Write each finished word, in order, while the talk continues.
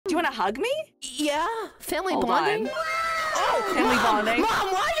want to hug me? Yeah, family bonding. Oh, family bonding. Mom,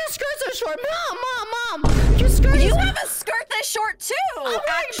 why are your skirts so short? Mom, your skirt is... You have a skirt this short too, I'm wearing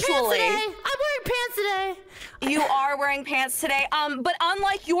actually. pants today. I'm wearing pants today. You are wearing pants today. But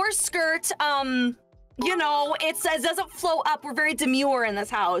unlike your skirt, you know, it says doesn't flow up. We're very demure in this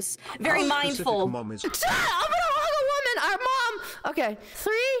house. Very mindful. I'm gonna hug a woman. Our mom. Okay,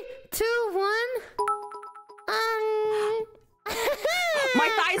 3, 2, 1. My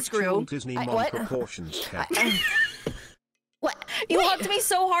thighs grew. Disney mom proportions. What? You hugged me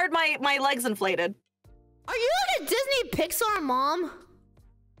so hard, my legs inflated. Are you like a Disney Pixar mom?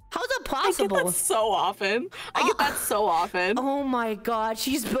 How's that possible? I get that so often. I get that so often. Oh my god,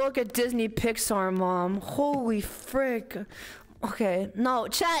 she's built like a Disney Pixar mom. Holy frick. Okay, no,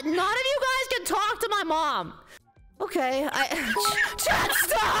 chat, none of you guys can talk to my mom. Okay, chat,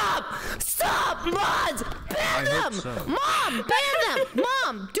 stop! Stop, mods! Ban them! So. Mom, ban them!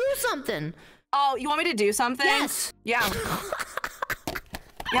 Mom, do something! Oh, you want me to do something? Yes! Yeah.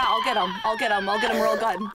 Yeah, I'll get him. I'll get him real good.